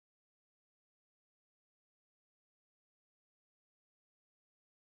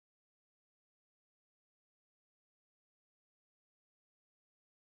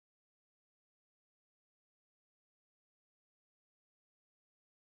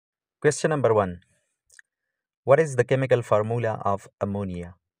Question number 1. What is the chemical formula of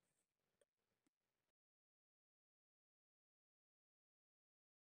ammonia?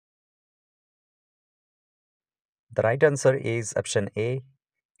 The right answer is option A,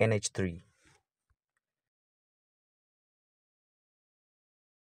 NH3.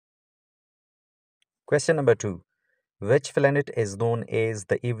 Question number 2. Which planet is known as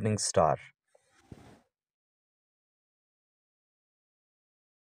the evening star?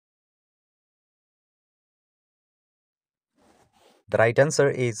 The right answer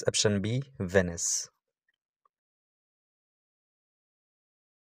is option B, Venus.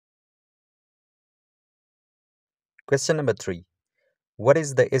 Question number 3. What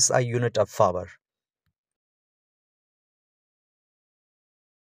is the SI unit of power?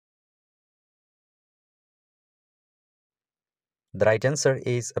 The right answer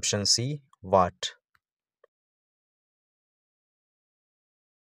is option C, Watt.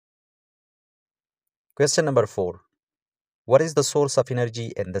 Question number 4. What is the source of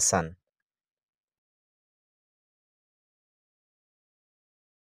energy in the sun?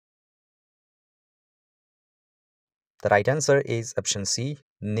 The right answer is option C,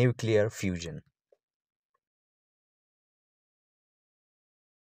 nuclear fusion.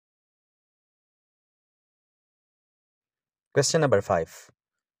 Question number 5.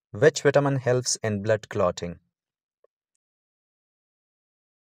 Which vitamin helps in blood clotting?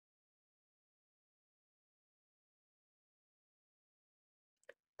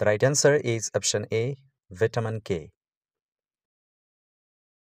 The right answer is option A, vitamin K.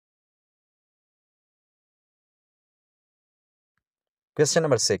 Question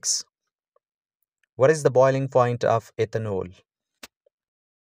number 6. What is the boiling point of ethanol?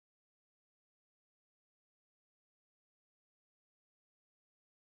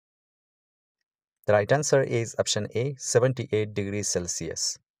 The right answer is option A, 78 degrees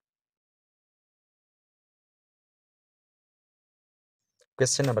Celsius.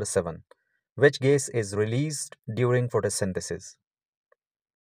 Question number 7. Which gas is released during photosynthesis?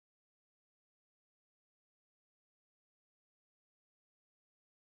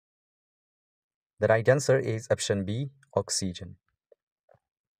 The right answer is option B, oxygen.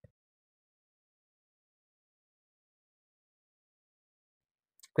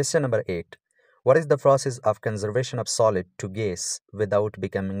 Question number 8. What is the process of conversion of solid to gas without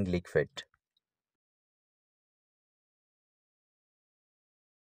becoming liquid?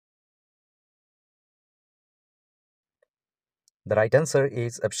 The right answer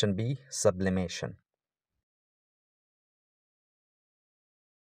is option B, sublimation.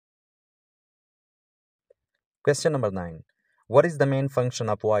 Question number 9. What is the main function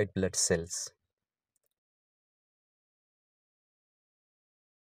of white blood cells?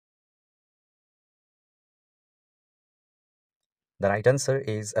 The right answer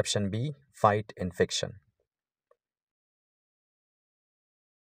is option B, fight infection.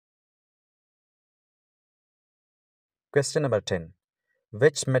 Question number 10.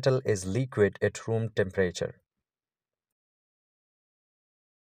 Which metal is liquid at room temperature?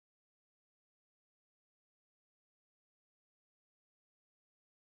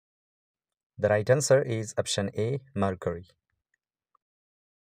 The right answer is option A, mercury.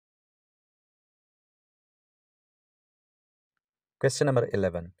 Question number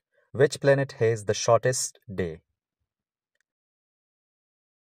 11. Which planet has the shortest day?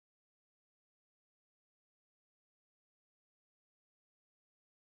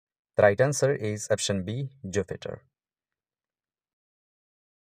 The right answer is option B, Jupiter.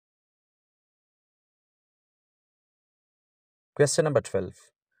 Question number 12.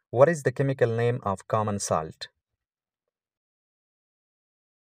 What is the chemical name of common salt?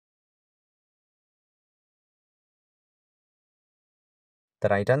 The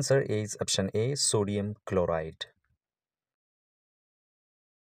right answer is option A, sodium chloride.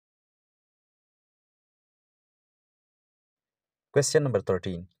 Question number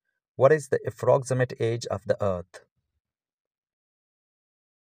 13. What is the approximate age of the Earth?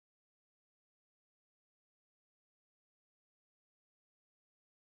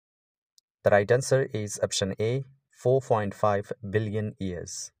 The right answer is option A, 4.5 billion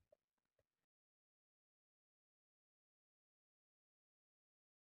years.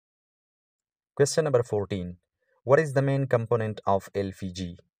 Question number 14. What is the main component of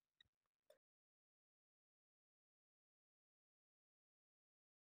LPG?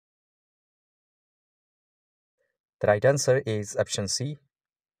 The right answer is option C,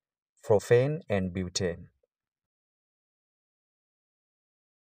 propane and butane.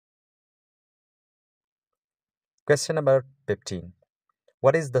 Question number 15.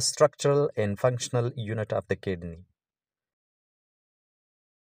 What is the structural and functional unit of the kidney?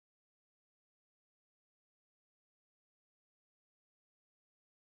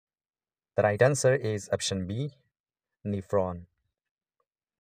 The right answer is option B, nephron.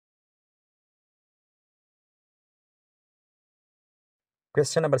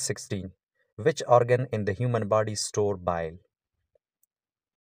 Question number 16. Which organ in the human body store bile?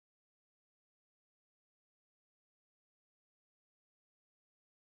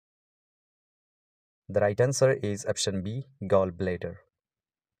 The right answer is option B, gallbladder.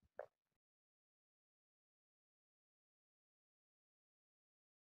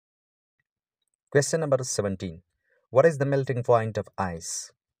 Question number 17. What is the melting point of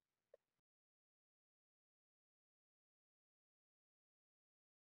ice?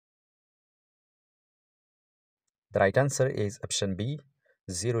 The right answer is option B,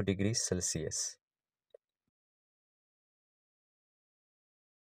 0 degrees Celsius.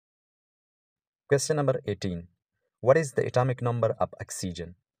 Question number 18. What is the atomic number of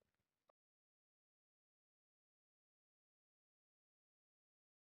oxygen?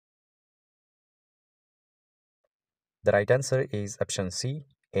 The right answer is option C,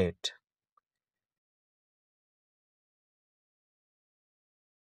 8.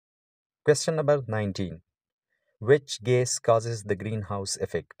 Question number 19. Which gas causes the greenhouse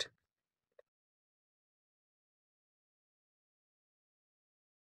effect?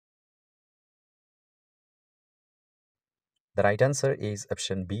 The right answer is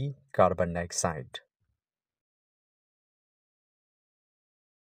option B, carbon dioxide.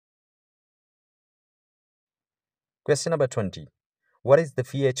 Question number 20. What is the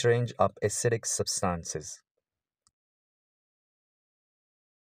pH range of acidic substances?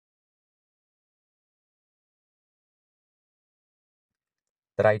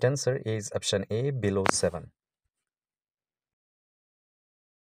 The right answer is option A, below 7.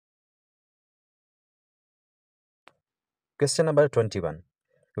 Question number 21.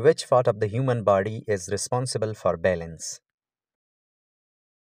 Which part of the human body is responsible for balance?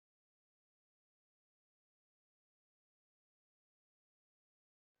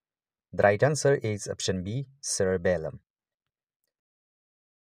 The right answer is option B, cerebellum.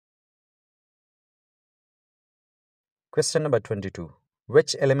 Question number 22.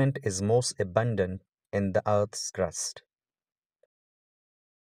 Which element is most abundant in the Earth's crust?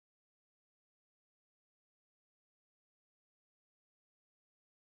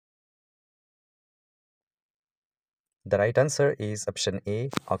 The right answer is option A,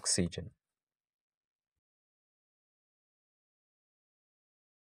 oxygen.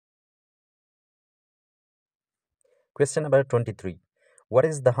 Question number 23. What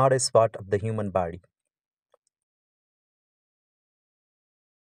is the hardest part of the human body?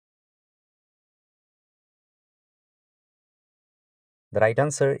 The right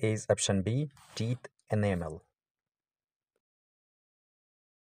answer is option B, teeth enamel.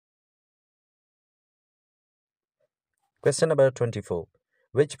 Question number 24.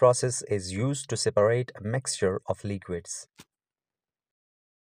 Which process is used to separate a mixture of liquids?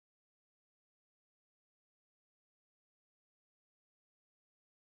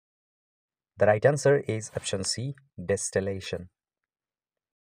 The right answer is option C, distillation.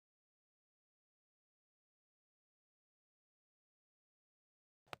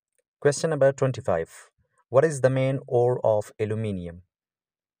 Question number 25. What is the main ore of aluminium?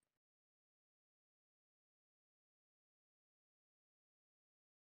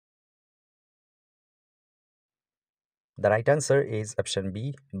 The right answer is option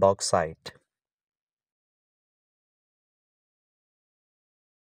B, bauxite.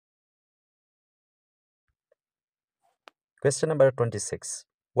 Question number 26.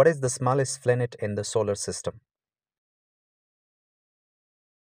 What is the smallest planet in the solar system?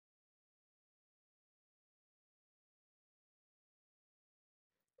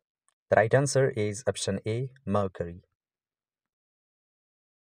 The right answer is option A, Mercury.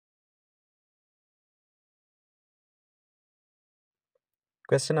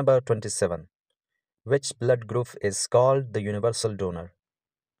 Question number 27. Which blood group is called the universal donor?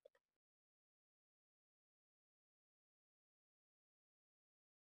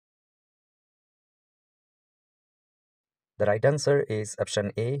 The right answer is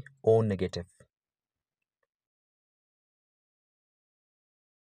option A, O negative.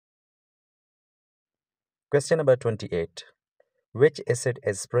 Question number 28. Which acid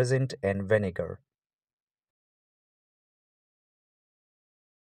is present in vinegar?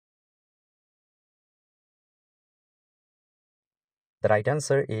 The right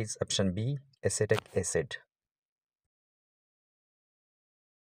answer is option B, acetic acid.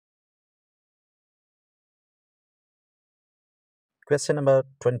 Question number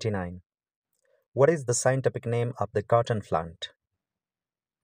 29. What is the scientific name of the cotton plant?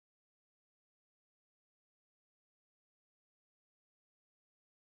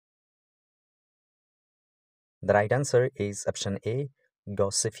 The right answer is option A,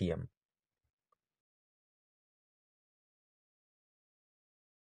 Gossypium.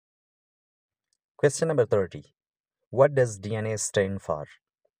 Question number 30. What does DNA stand for?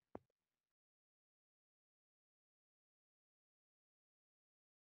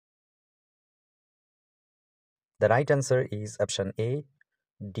 The right answer is option A,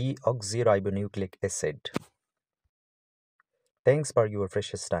 deoxyribonucleic acid. Thanks for your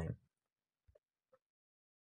precious time.